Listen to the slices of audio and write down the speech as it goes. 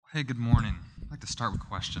Hey, good morning. I'd like to start with a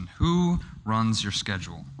question. Who runs your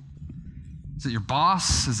schedule? Is it your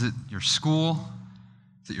boss? Is it your school?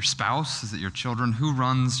 Is it your spouse? Is it your children? Who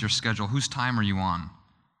runs your schedule? Whose time are you on?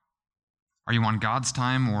 Are you on God's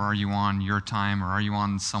time, or are you on your time, or are you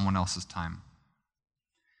on someone else's time?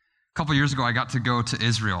 A couple years ago, I got to go to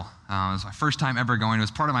Israel. It was my first time ever going. It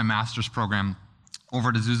was part of my master's program over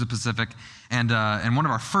at Azusa Pacific. And one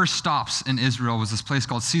of our first stops in Israel was this place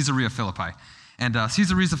called Caesarea Philippi. And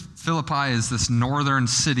Caesarea Philippi is this northern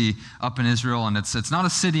city up in Israel, and it's not a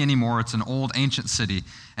city anymore. It's an old, ancient city.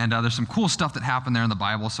 And there's some cool stuff that happened there in the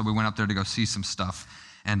Bible, so we went up there to go see some stuff.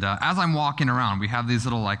 And as I'm walking around, we have these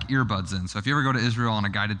little earbuds in. So if you ever go to Israel on a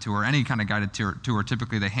guided tour, any kind of guided tour,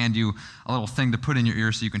 typically they hand you a little thing to put in your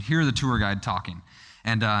ear so you can hear the tour guide talking.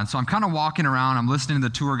 And so I'm kind of walking around, I'm listening to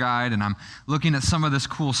the tour guide, and I'm looking at some of this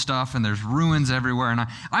cool stuff, and there's ruins everywhere. And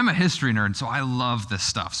I'm a history nerd, so I love this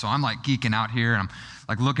stuff. So I'm geeking out here, and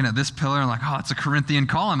I'm looking at this pillar, and oh, it's a Corinthian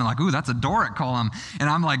column, and ooh, that's a Doric column. And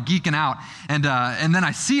I'm geeking out. And then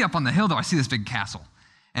I see up on the hill, though, I see this big castle.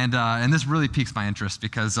 And this really piques my interest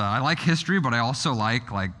because I like history, but I also like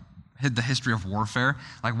the history of warfare.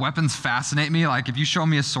 Weapons fascinate me. If you show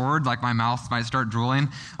me a sword, my mouth might start drooling.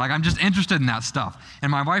 I'm just interested in that stuff.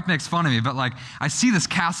 And my wife makes fun of me, but I see this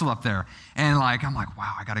castle up there, and I'm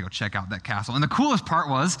wow, I gotta go check out that castle. And the coolest part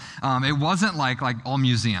was, it wasn't all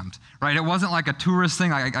museumed, right? It wasn't a tourist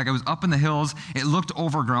thing. I was up in the hills. It looked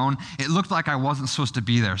overgrown. It looked like I wasn't supposed to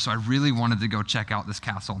be there. So I really wanted to go check out this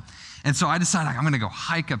castle. And so I decided I'm going to go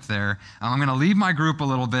hike up there. I'm going to leave my group a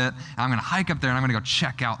little bit. I'm going to hike up there, and I'm going to go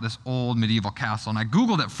check out this old medieval castle. And I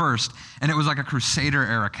Googled it first, and it was a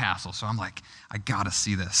Crusader-era castle. So I'm I got to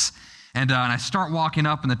see this. And I start walking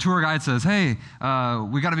up, and the tour guide says, hey,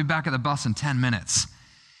 we got to be back at the bus in 10 minutes.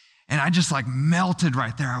 And I just melted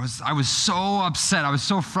right there. I was so upset. I was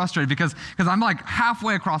so frustrated because I'm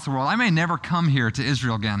halfway across the world. I may never come here to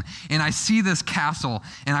Israel again. And I see this castle,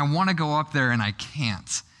 and I want to go up there, and I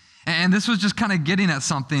can't. And this was just kind of getting at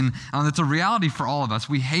something that's a reality for all of us.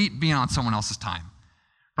 We hate being on someone else's time,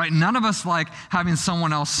 right? None of us like having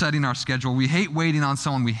someone else setting our schedule. We hate waiting on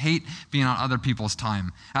someone. We hate being on other people's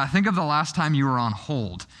time. Think of the last time you were on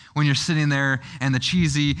hold, when you're sitting there and the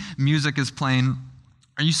cheesy music is playing.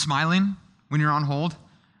 Are you smiling when you're on hold?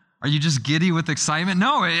 Are you just giddy with excitement?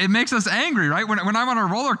 No, it makes us angry, right? When I'm on a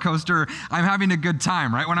roller coaster, I'm having a good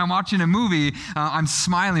time, right? When I'm watching a movie, I'm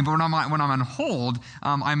smiling, but when I'm on hold,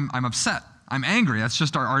 I'm upset. I'm angry. That's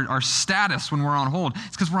just our status when we're on hold.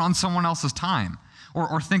 It's because we're on someone else's time.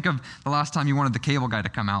 Or think of the last time you wanted the cable guy to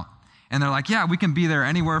come out. And they're yeah, we can be there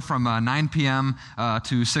anywhere from 9 p.m.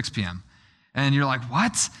 To 6 p.m. And you're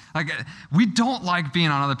what? We don't like being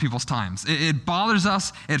on other people's times. It bothers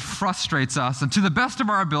us. It frustrates us. And to the best of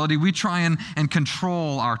our ability, we try and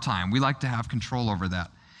control our time. We like to have control over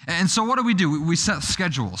that. And so what do? We set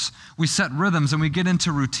schedules. We set rhythms, and we get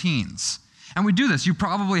into routines. And we do this. You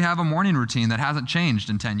probably have a morning routine that hasn't changed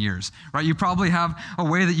in 10 years, right? You probably have a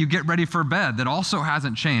way that you get ready for bed that also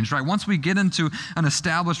hasn't changed, right? Once we get into an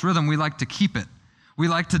established rhythm, we like to keep it. We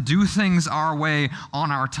like to do things our way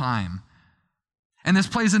on our time. And this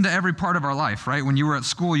plays into every part of our life, right? When you were at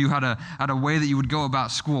school, you had a way that you would go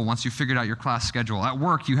about school once you figured out your class schedule. At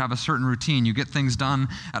work, you have a certain routine. You get things done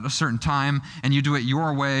at a certain time, and you do it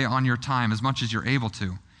your way on your time as much as you're able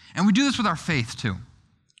to. And we do this with our faith, too.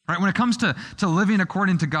 Right? When it comes to living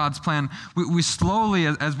according to God's plan, we slowly,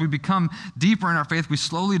 as we become deeper in our faith, we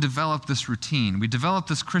slowly develop this routine. We develop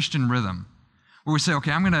this Christian rhythm where we say,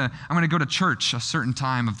 okay, I'm gonna go to church a certain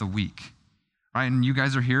time of the week. Right, and you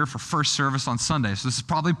guys are here for first service on Sunday, so this is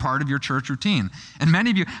probably part of your church routine. And many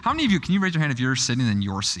of you, how many of you, can you raise your hand if you're sitting in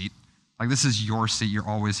your seat? This is your seat, you're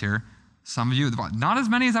always here. Some of you, not as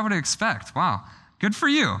many as I would expect. Wow, good for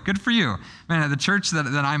you, good for you. Man, at the church that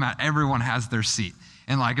I'm at, everyone has their seat.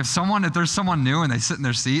 And if there's someone new and they sit in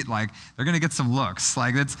their seat, they're gonna get some looks.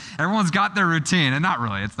 Everyone's got their routine, and not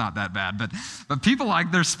really, it's not that bad, but people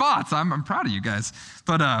like their spots. I'm proud of you guys.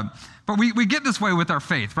 But we get this way with our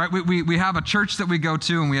faith, right? We have a church that we go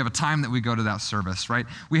to, and we have a time that we go to that service, right?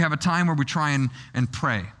 We have a time where we try and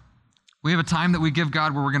pray. We have a time that we give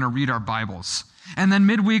God where we're gonna read our Bibles. And then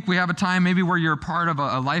midweek, we have a time maybe where you're a part of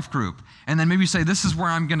a life group. And then maybe you say, this is where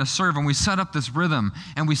I'm going to serve. And we set up this rhythm,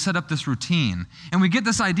 and we set up this routine. And we get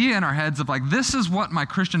this idea in our heads of this is what my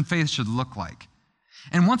Christian faith should look like.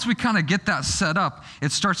 And once we kind of get that set up,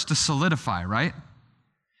 it starts to solidify, right?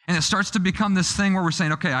 And it starts to become this thing where we're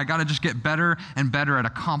saying, okay, I got to just get better and better at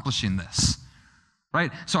accomplishing this,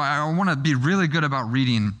 right? So I want to be really good about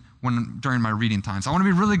reading during my reading times. I want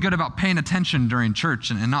to be really good about paying attention during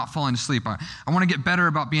church and not falling asleep. I want to get better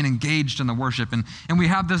about being engaged in the worship. And we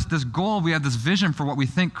have this goal, we have this vision for what we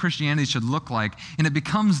think Christianity should look like, and it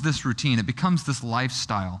becomes this routine, it becomes this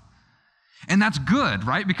lifestyle. And that's good,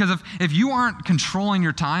 right? Because if you aren't controlling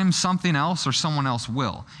your time, something else or someone else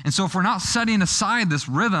will. And so if we're not setting aside this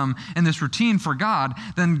rhythm and this routine for God,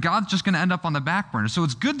 then God's just going to end up on the back burner. So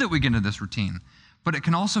it's good that we get into this routine, but it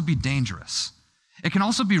can also be dangerous. It can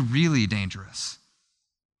also be really dangerous.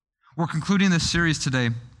 We're concluding this series today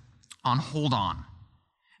on hold on.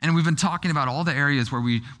 And we've been talking about all the areas where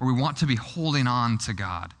we want to be holding on to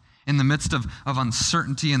God in the midst of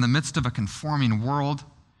uncertainty, in the midst of a conforming world,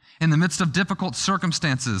 in the midst of difficult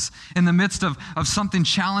circumstances, in the midst of something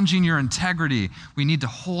challenging your integrity. We need to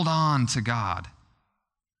hold on to God.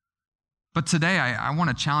 But today, I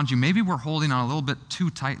want to challenge you. Maybe we're holding on a little bit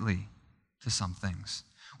too tightly to some things.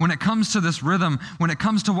 When it comes to this rhythm, when it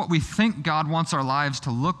comes to what we think God wants our lives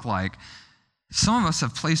to look like, some of us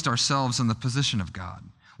have placed ourselves in the position of God.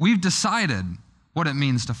 We've decided what it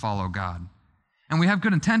means to follow God. And we have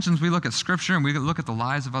good intentions. We look at Scripture and we look at the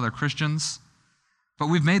lives of other Christians. But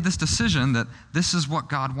we've made this decision that this is what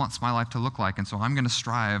God wants my life to look like, and so I'm going to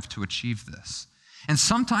strive to achieve this. And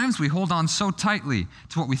sometimes we hold on so tightly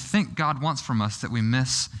to what we think God wants from us that we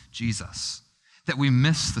miss Jesus, that we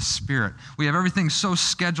miss the Spirit. We have everything so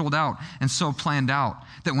scheduled out and so planned out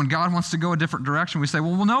that when God wants to go a different direction, we say,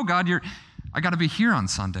 well no, God, I got to be here on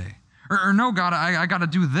Sunday. Or no, God, I got to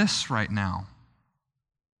do this right now.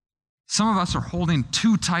 Some of us are holding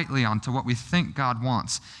too tightly onto what we think God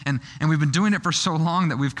wants. And we've been doing it for so long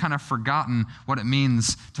that we've kind of forgotten what it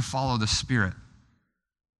means to follow the Spirit.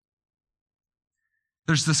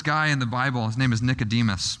 There's this guy in the Bible, his name is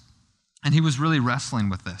Nicodemus, and he was really wrestling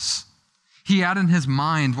with this. He had in his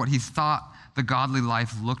mind what he thought the godly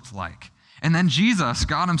life looked like. And then Jesus,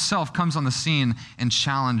 God himself, comes on the scene and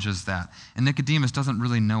challenges that. And Nicodemus doesn't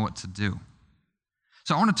really know what to do.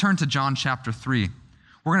 So I want to turn to John chapter 3.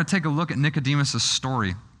 We're going to take a look at Nicodemus'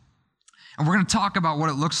 story. And we're going to talk about what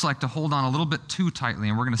it looks like to hold on a little bit too tightly,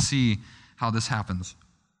 and we're going to see how this happens.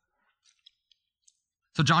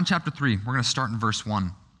 So John chapter 3, we're going to start in verse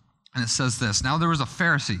 1. And it says this: Now there was a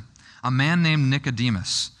Pharisee, a man named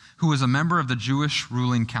Nicodemus, who was a member of the Jewish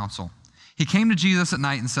ruling council. He came to Jesus at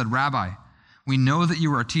night and said, Rabbi, we know that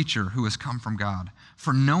you are a teacher who has come from God,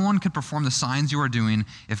 for no one could perform the signs you are doing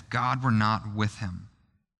if God were not with him.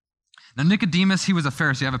 Now, Nicodemus, he was a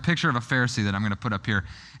Pharisee. I have a picture of a Pharisee that I'm going to put up here.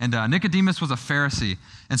 And Nicodemus was a Pharisee.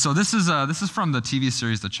 And so this is from the TV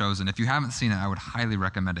series The Chosen. If you haven't seen it, I would highly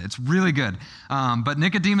recommend it. It's really good. But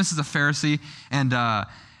Nicodemus is a Pharisee,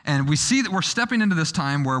 and we see that we're stepping into this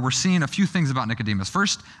time where we're seeing a few things about Nicodemus.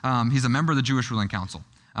 First, he's a member of the Jewish ruling council.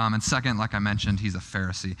 And second, like I mentioned, he's a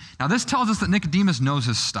Pharisee. Now, this tells us that Nicodemus knows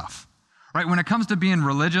his stuff. Right? When it comes to being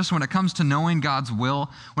religious, when it comes to knowing God's will,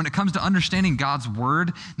 when it comes to understanding God's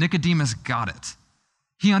word, Nicodemus got it.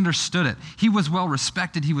 He understood it. He was well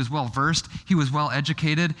respected. He was well versed. He was well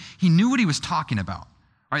educated. He knew what he was talking about.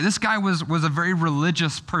 Right? This guy was a very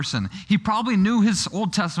religious person. He probably knew his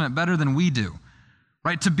Old Testament better than we do.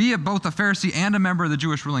 Right? To be both a Pharisee and a member of the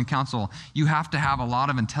Jewish ruling council, you have to have a lot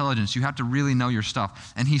of intelligence. You have to really know your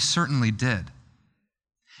stuff. And he certainly did.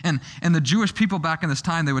 And the Jewish people back in this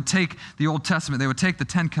time, they would take the Old Testament, they would take the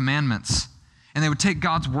 10 Commandments, and they would take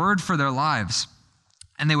God's word for their lives,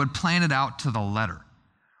 and they would plan it out to the letter,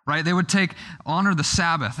 right? They would honor the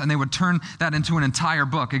Sabbath, and they would turn that into an entire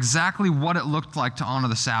book, exactly what it looked like to honor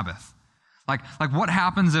the Sabbath. Like what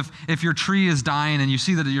happens if your tree is dying and you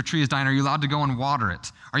see that your tree is dying? Are you allowed to go and water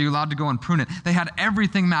it? Are you allowed to go and prune it? They had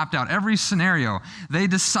everything mapped out, every scenario. They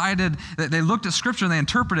decided, that they looked at Scripture and they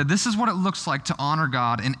interpreted, this is what it looks like to honor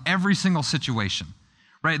God in every single situation,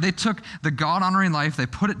 right? They took the God-honoring life, they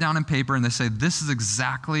put it down in paper, and they say, this is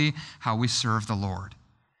exactly how we serve the Lord.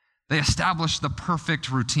 They established the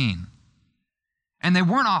perfect routine. And they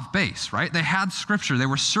weren't off base, right? They had Scripture. They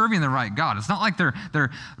were serving the right God. It's not like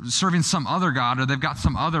they're serving some other God or they've got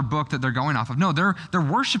some other book that they're going off of. No, they're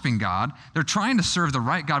worshiping God. They're trying to serve the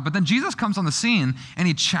right God. But then Jesus comes on the scene and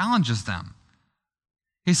he challenges them.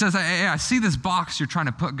 He says, hey, I see this box you're trying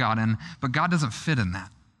to put God in, but God doesn't fit in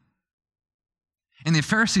that. And the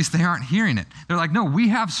Pharisees, they aren't hearing it. They're like, no, we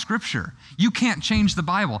have Scripture. You can't change the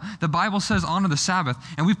Bible. The Bible says honor the Sabbath,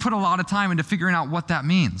 and we've put a lot of time into figuring out what that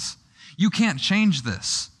means. You can't change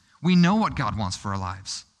this. We know what God wants for our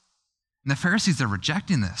lives. And the Pharisees, they're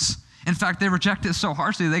rejecting this. In fact, they reject it so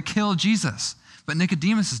harshly, they kill Jesus. But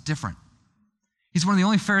Nicodemus is different. He's one of the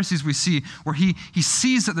only Pharisees we see where he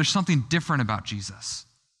sees that there's something different about Jesus.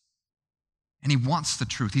 And he wants the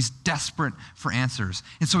truth. He's desperate for answers.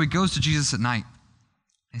 And so he goes to Jesus at night.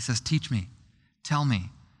 He says, teach me, tell me.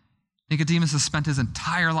 Nicodemus has spent his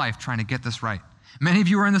entire life trying to get this right. Many of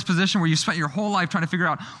you are in this position where you spent your whole life trying to figure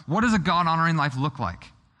out, what does a God-honoring life look like?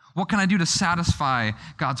 What can I do to satisfy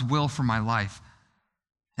God's will for my life?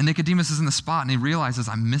 And Nicodemus is in the spot and he realizes,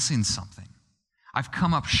 I'm missing something. I've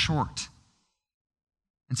come up short.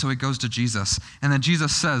 And so he goes to Jesus. And then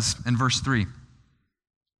Jesus says in verse 3,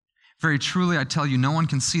 very truly I tell you, no one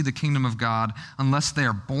can see the kingdom of God unless they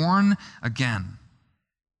are born again.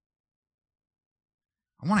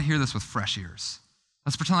 I want to hear this with fresh ears.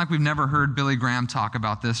 Let's pretend like we've never heard Billy Graham talk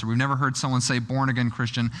about this, or we've never heard someone say born again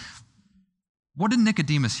Christian. What did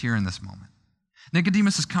Nicodemus hear in this moment?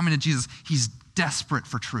 Nicodemus is coming to Jesus. He's desperate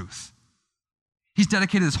for truth. He's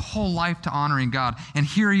dedicated his whole life to honoring God. And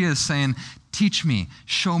here he is saying, teach me,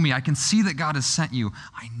 show me. I can see that God has sent you.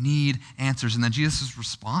 I need answers. And then Jesus'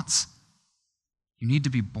 response, you need to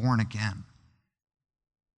be born again.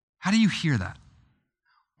 How do you hear that?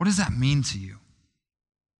 What does that mean to you?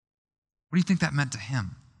 What do you think that meant to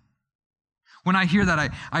him? When I hear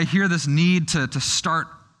that, I hear this need to start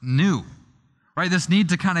new, right? This need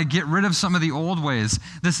to kind of get rid of some of the old ways,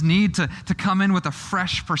 this need to come in with a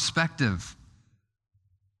fresh perspective.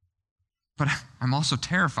 But I'm also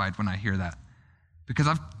terrified when I hear that because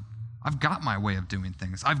I've got my way of doing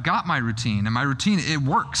things. I've got my routine, and my routine, it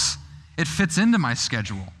works. It fits into my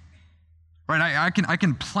schedule. Right? I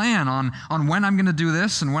can plan on when I'm going to do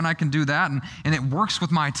this and when I can do that, and it works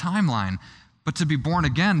with my timeline. But to be born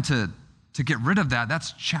again, to get rid of that,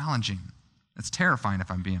 that's challenging. That's terrifying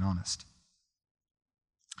if I'm being honest.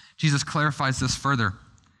 Jesus clarifies this further.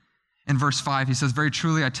 In verse 5, he says, very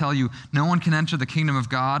truly I tell you, no one can enter the kingdom of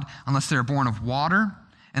God unless they are born of water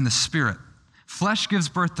and the Spirit. Flesh gives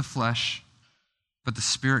birth to flesh, but the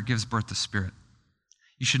Spirit gives birth to spirit.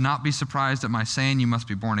 You should not be surprised at my saying you must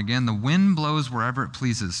be born again. The wind blows wherever it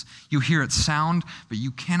pleases. You hear its sound, but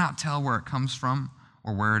you cannot tell where it comes from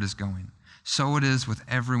or where it is going. So it is with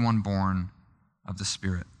everyone born of the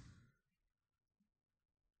Spirit.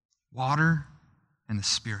 Water and the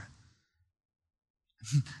Spirit.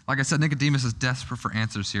 Like I said, Nicodemus is desperate for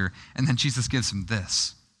answers here. And then Jesus gives him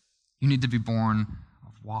this. You need to be born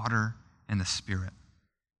of water and the Spirit.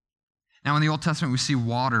 Now in the Old Testament, we see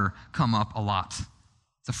water come up a lot.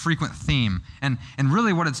 It's a frequent theme. And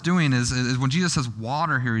really what it's doing is when Jesus says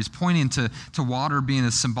water here, he's pointing to water being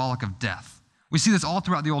as symbolic of death. We see this all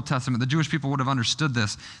throughout the Old Testament. The Jewish people would have understood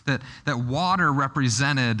this, that water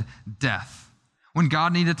represented death. When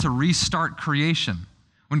God needed to restart creation,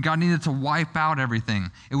 when God needed to wipe out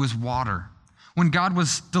everything, it was water. When God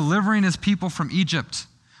was delivering his people from Egypt,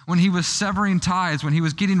 when he was severing ties, when he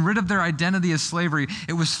was getting rid of their identity as slavery,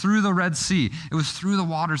 it was through the Red Sea. It was through the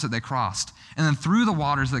waters that they crossed. And then through the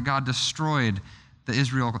waters that God destroyed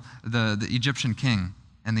the Egyptian king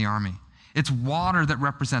and the army. It's water that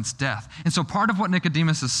represents death. And so part of what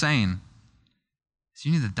Nicodemus is saying is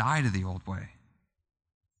you need to die to the old way.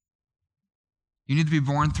 You need to be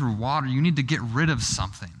born through water. You need to get rid of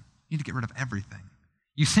something. You need to get rid of everything.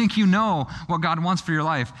 You think you know what God wants for your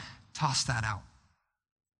life, toss that out.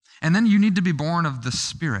 And then you need to be born of the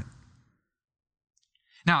Spirit.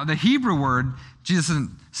 Now, the Hebrew word, Jesus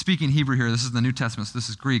isn't speaking Hebrew here. This is the New Testament, so this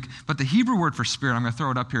is Greek. But the Hebrew word for spirit, I'm going to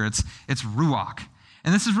throw it up here, it's ruach.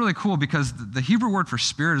 And this is really cool because the Hebrew word for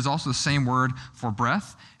spirit is also the same word for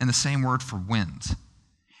breath and the same word for wind.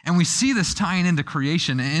 And we see this tying into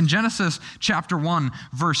creation. In Genesis chapter 1,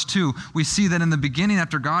 verse 2, we see that in the beginning,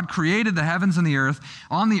 after God created the heavens and the earth,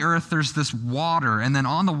 on the earth there's this water, and then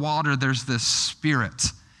on the water there's this spirit.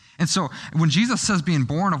 And so when Jesus says being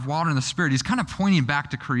born of water and the Spirit, he's kind of pointing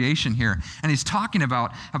back to creation here. And he's talking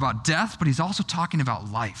about death, but he's also talking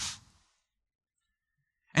about life.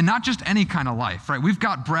 And not just any kind of life, right? We've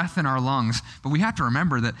got breath in our lungs, but we have to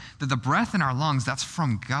remember that the breath in our lungs, that's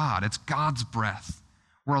from God. It's God's breath.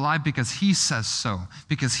 We're alive because he says so,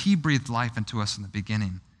 because he breathed life into us in the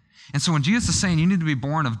beginning. And so when Jesus is saying you need to be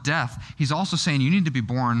born of death, he's also saying you need to be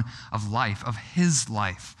born of life, of his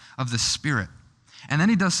life, of the Spirit. And then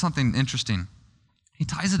he does something interesting. He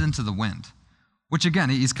ties it into the wind, which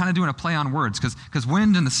again, he's kind of doing a play on words because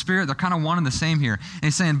wind and the Spirit, they're kind of one and the same here. And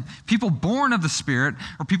he's saying people born of the Spirit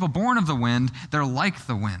or people born of the wind, they're like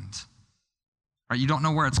the wind. Right? You don't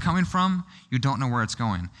know where it's coming from. You don't know where it's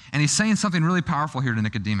going. And he's saying something really powerful here to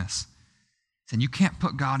Nicodemus. He's saying you can't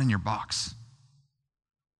put God in your box.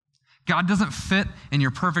 God doesn't fit in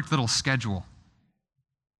your perfect little schedule.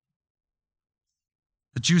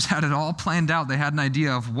 The Jews had it all planned out. They had an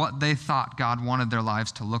idea of what they thought God wanted their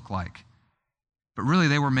lives to look like. But really,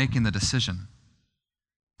 they were making the decision.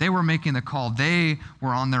 They were making the call. They were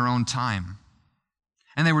on their own time.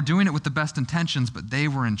 And they were doing it with the best intentions, but they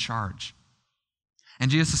were in charge.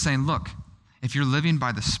 And Jesus is saying, look, if you're living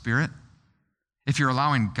by the Spirit, if you're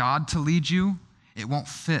allowing God to lead you, it won't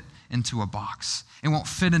fit into a box. It won't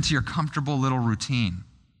fit into your comfortable little routine.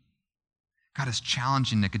 God is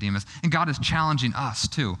challenging Nicodemus, and God is challenging us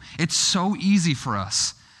too. It's so easy for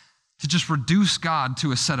us to just reduce God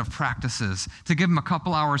to a set of practices, to give him a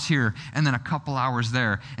couple hours here and then a couple hours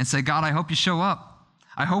there, and say, God, I hope you show up.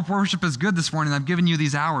 I hope worship is good this morning. I've given you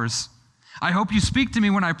these hours. I hope you speak to me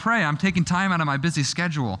when I pray. I'm taking time out of my busy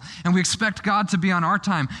schedule. And we expect God to be on our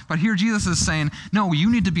time. But here Jesus is saying, no, you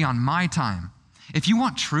need to be on my time. If you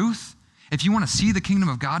want truth, if you want to see the kingdom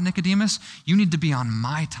of God, Nicodemus, you need to be on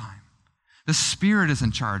my time. The Spirit is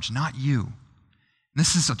in charge, not you.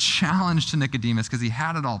 This is a challenge to Nicodemus because he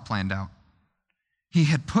had it all planned out. He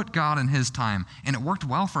had put God in his time, and it worked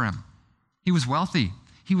well for him. He was wealthy.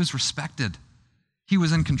 He was respected. He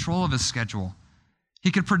was in control of his schedule. He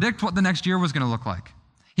could predict what the next year was going to look like.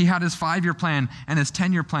 He had his 5-year plan and his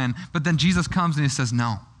 10-year plan, but then Jesus comes and he says,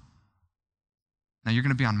 no. Now you're going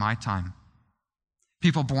to be on my time.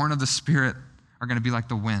 People born of the Spirit are going to be like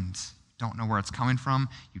the wind. You don't know where it's coming from.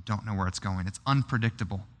 You don't know where it's going. It's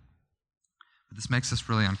unpredictable. But this makes us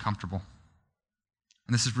really uncomfortable.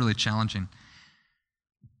 And this is really challenging.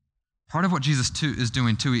 Part of what Jesus is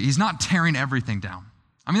doing too, he's not tearing everything down.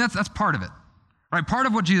 I mean, that's part of it. Right? Part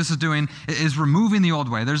of what Jesus is doing is removing the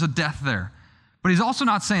old way. There's a death there. But he's also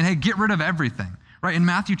not saying, hey, get rid of everything. Right? In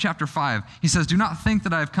Matthew chapter 5, he says, do not think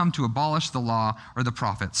that I have come to abolish the law or the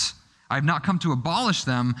prophets. I have not come to abolish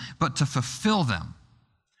them, but to fulfill them.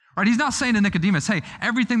 Right? He's not saying to Nicodemus, hey,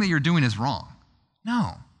 everything that you're doing is wrong.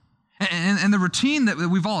 No. And the routine that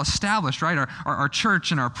we've all established, right? Our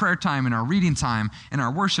church and our prayer time and our reading time and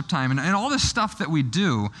our worship time and all this stuff that we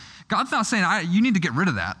do, God's not saying, you need to get rid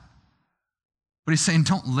of that. But he's saying,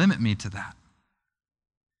 don't limit me to that.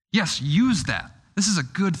 Yes, use that. This is a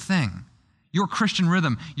good thing. Your Christian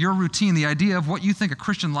rhythm, your routine, the idea of what you think a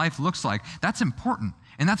Christian life looks like, that's important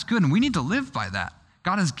and that's good. And we need to live by that.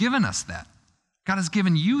 God has given us that. God has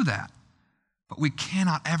given you that. But we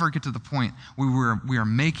cannot ever get to the point where we are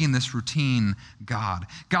making this routine God.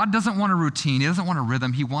 God doesn't want a routine. He doesn't want a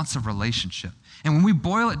rhythm. He wants a relationship. And when we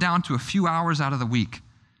boil it down to a few hours out of the week,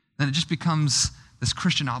 then it just becomes this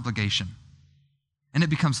Christian obligation. And it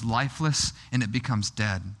becomes lifeless and it becomes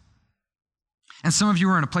dead. And some of you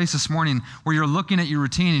are in a place this morning where you're looking at your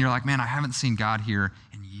routine and you're like, man, I haven't seen God here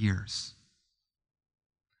in years.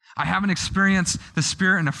 I haven't experienced the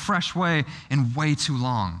Spirit in a fresh way in way too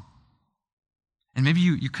long. And maybe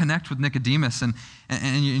you connect with Nicodemus and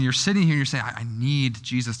you're sitting here and you're saying, I need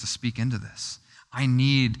Jesus to speak into this. I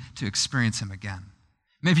need to experience him again.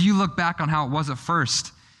 Maybe you look back on how it was at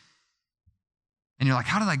first and you're like,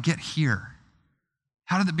 how did I get here?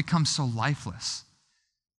 How did it become so lifeless?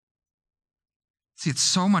 See, it's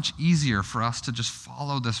so much easier for us to just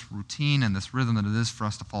follow this routine and this rhythm than it is for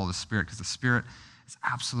us to follow the Spirit, because the Spirit is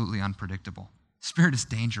absolutely unpredictable. The Spirit is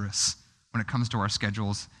dangerous when it comes to our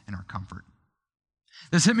schedules and our comfort.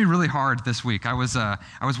 This hit me really hard this week. I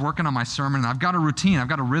was working on my sermon, and I've got a routine, I've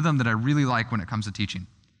got a rhythm that I really like when it comes to teaching.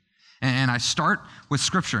 And I start with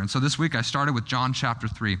Scripture. And so this week I started with John chapter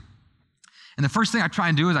 3. And the first thing I try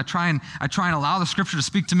and do is I try and allow the Scripture to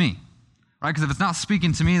speak to me, right? Because if it's not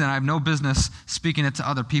speaking to me, then I have no business speaking it to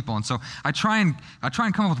other people. And so I try and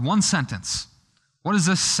come up with one sentence. What is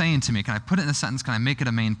this saying to me? Can I put it in a sentence? Can I make it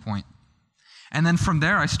a main point? And then from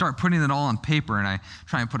there, I start putting it all on paper, and I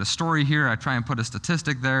try and put a story here, I try and put a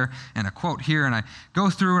statistic there, and a quote here, and I go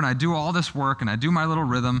through and I do all this work, and I do my little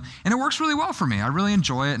rhythm, and it works really well for me. I really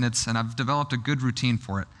enjoy it, and I've developed a good routine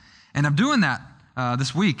for it. And I'm doing that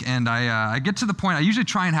this week, and I get to the point, I usually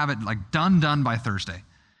try and have it like done by Thursday.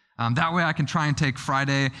 That way I can try and take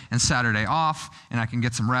Friday and Saturday off, and I can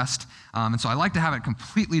get some rest. And so I like to have it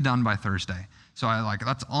completely done by Thursday. So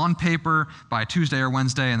that's on paper by Tuesday or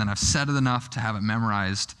Wednesday, and then I've said it enough to have it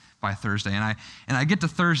memorized by Thursday. And I get to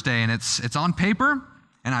Thursday, and it's on paper,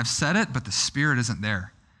 and I've said it, but the Spirit isn't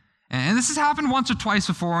there. And this has happened once or twice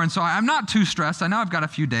before, and so I'm not too stressed. I know I've got a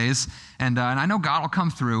few days, and I know God will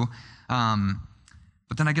come through.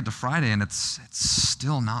 But then I get to Friday, and it's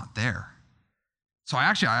still not there. So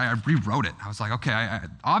I rewrote it. I was like, okay,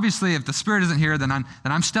 obviously, if the Spirit isn't here, then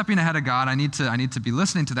I'm stepping ahead of God. I need to be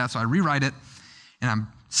listening to that. So I rewrite it, and I'm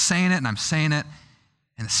saying it,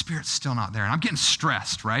 and the Spirit's still not there. And I'm getting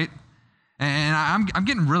stressed, right? And I'm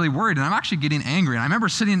getting really worried, and I'm actually getting angry. And I remember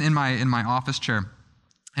sitting in my office chair,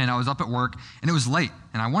 and I was up at work, and it was late,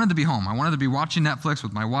 and I wanted to be home. I wanted to be watching Netflix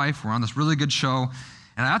with my wife. We're on this really good show,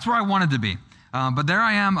 and that's where I wanted to be. But there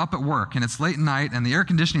I am up at work, and it's late at night, and the air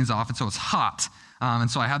conditioning's off, and so it's hot.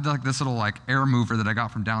 And so I had this little air mover that I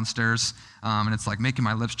got from downstairs, and it's making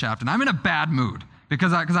my lips chapped, and I'm in a bad mood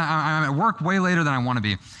because I'm at work way later than I want to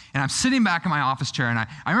be. And I'm sitting back in my office chair, and I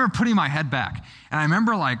remember putting my head back. And I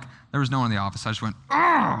remember, like, there was no one in the office. I just went,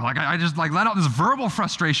 oh, like I just like let out this verbal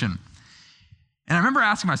frustration. And I remember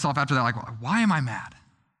asking myself after that, like, why am I mad?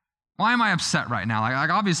 Why am I upset right now? Like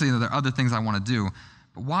obviously there are other things I want to do,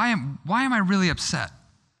 but why am I really upset?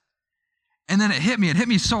 And then it hit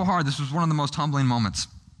me so hard. This was one of the most humbling moments.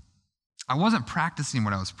 I wasn't practicing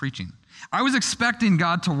what I was preaching. I was expecting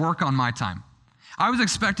God to work on my time. I was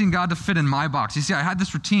expecting God to fit in my box. You see, I had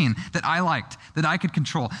this routine that I liked, that I could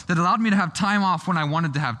control, that allowed me to have time off when I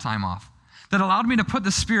wanted to have time off, that allowed me to put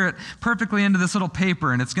the Spirit perfectly into this little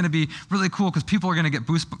paper, and it's going to be really cool because people are going to get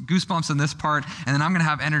goosebumps in this part, and then I'm going to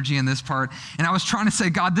have energy in this part. And I was trying to say,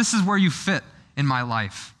 God, this is where you fit in my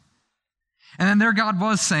life. And then there God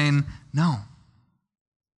was saying, no,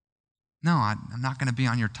 I'm not going to be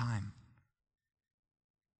on your time.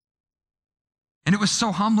 And it was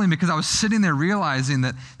so humbling because I was sitting there realizing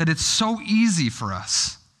that it's so easy for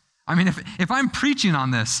us. I mean, if I'm preaching on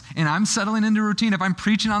this and I'm settling into routine, if I'm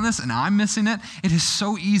preaching on this and I'm missing it, it is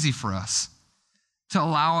so easy for us to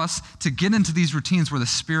allow us to get into these routines where the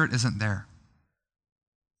Spirit isn't there.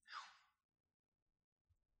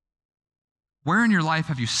 Where in your life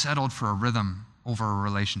have you settled for a rhythm over a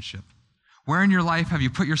relationship? Where in your life have you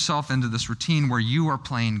put yourself into this routine where you are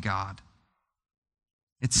playing God?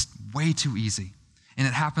 It's way too easy, and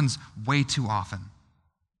it happens way too often.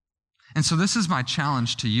 And so this is my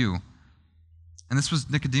challenge to you. And this was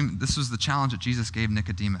the challenge that Jesus gave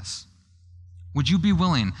Nicodemus. Would you be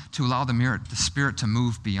willing to allow the Spirit to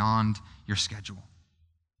move beyond your schedule,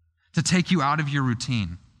 to take you out of your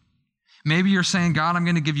routine? Maybe you're saying, God, I'm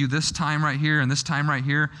going to give you this time right here and this time right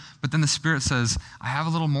here, but then the Spirit says, I have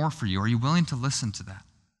a little more for you. Are you willing to listen to that?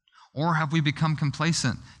 Or have we become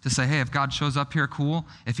complacent to say, hey, if God shows up here, cool.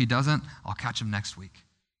 If he doesn't, I'll catch him next week.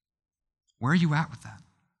 Where are you at with that?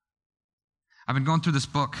 I've been going through this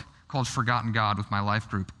book called Forgotten God with my life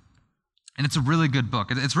group. And it's a really good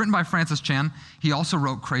book. It's written by Francis Chan. He also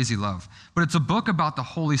wrote Crazy Love. But it's a book about the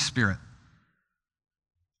Holy Spirit.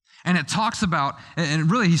 And it talks about, and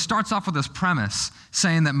really he starts off with this premise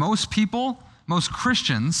saying that most people, most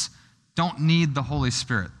Christians, don't need the Holy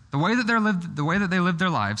Spirit. The way that they live their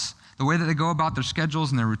lives, the way that they go about their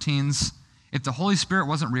schedules and their routines, if the Holy Spirit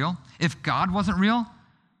wasn't real, if God wasn't real,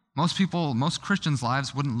 most Christians'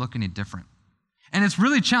 lives wouldn't look any different. And it's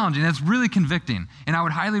really challenging, it's really convicting. And I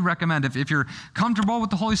would highly recommend, if you're comfortable with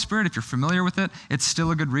the Holy Spirit, if you're familiar with it, it's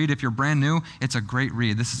still a good read. If you're brand new, it's a great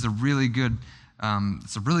read. This is a really good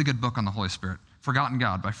book on the Holy Spirit, Forgotten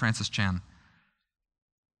God by Francis Chan.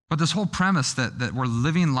 But this whole premise that we're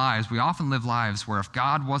living lives, we often live lives where if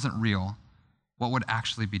God wasn't real, what would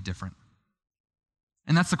actually be different?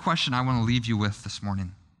 And that's the question I want to leave you with this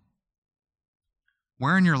morning.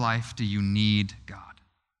 Where in your life do you need God?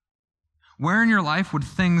 Where in your life would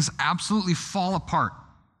things absolutely fall apart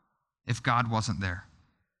if God wasn't there?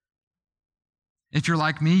 If you're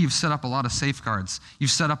like me, you've set up a lot of safeguards. You've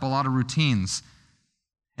set up a lot of routines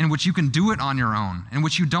in which you can do it on your own, in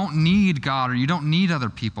which you don't need God or you don't need other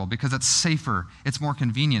people because it's safer, it's more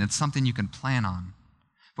convenient, it's something you can plan on.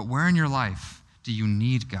 But where in your life do you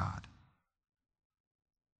need God?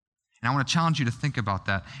 And I want to challenge you to think about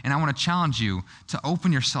that. And I want to challenge you to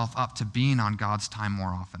open yourself up to being on God's time more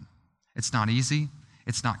often. It's not easy,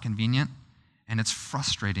 it's not convenient, and it's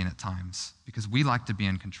frustrating at times because we like to be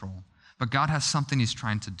in control. But God has something he's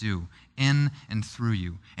trying to do in and through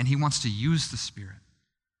you, and he wants to use the Spirit.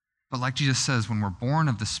 But like Jesus says, when we're born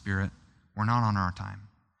of the Spirit, we're not on our time.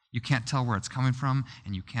 You can't tell where it's coming from,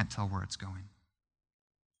 and you can't tell where it's going.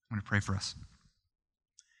 I'm going to pray for us.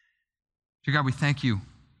 Dear God, we thank you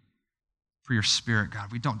for your Spirit,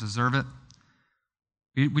 God. We don't deserve it.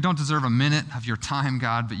 We don't deserve a minute of your time,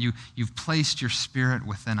 God, but you've placed your Spirit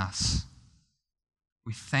within us.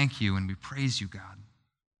 We thank you and we praise you, God.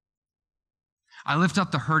 I lift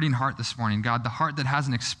up the hurting heart this morning, God, the heart that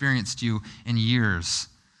hasn't experienced you in years.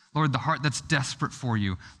 Lord, the heart that's desperate for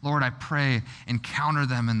you. Lord, I pray, encounter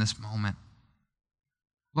them in this moment.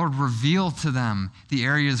 Lord, reveal to them the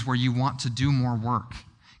areas where you want to do more work.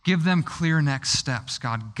 Give them clear next steps,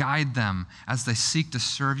 God. Guide them as they seek to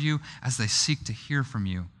serve you, as they seek to hear from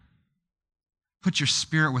you. Put your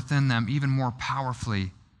Spirit within them even more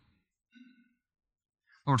powerfully.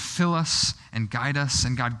 Lord, fill us and guide us,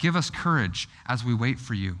 and God, give us courage as we wait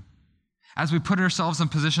for you. As we put ourselves in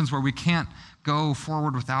positions where we can't go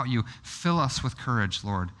forward without you, fill us with courage,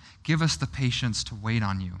 Lord. Give us the patience to wait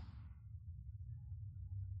on you.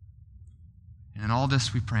 And in all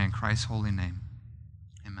this we pray in Christ's holy name.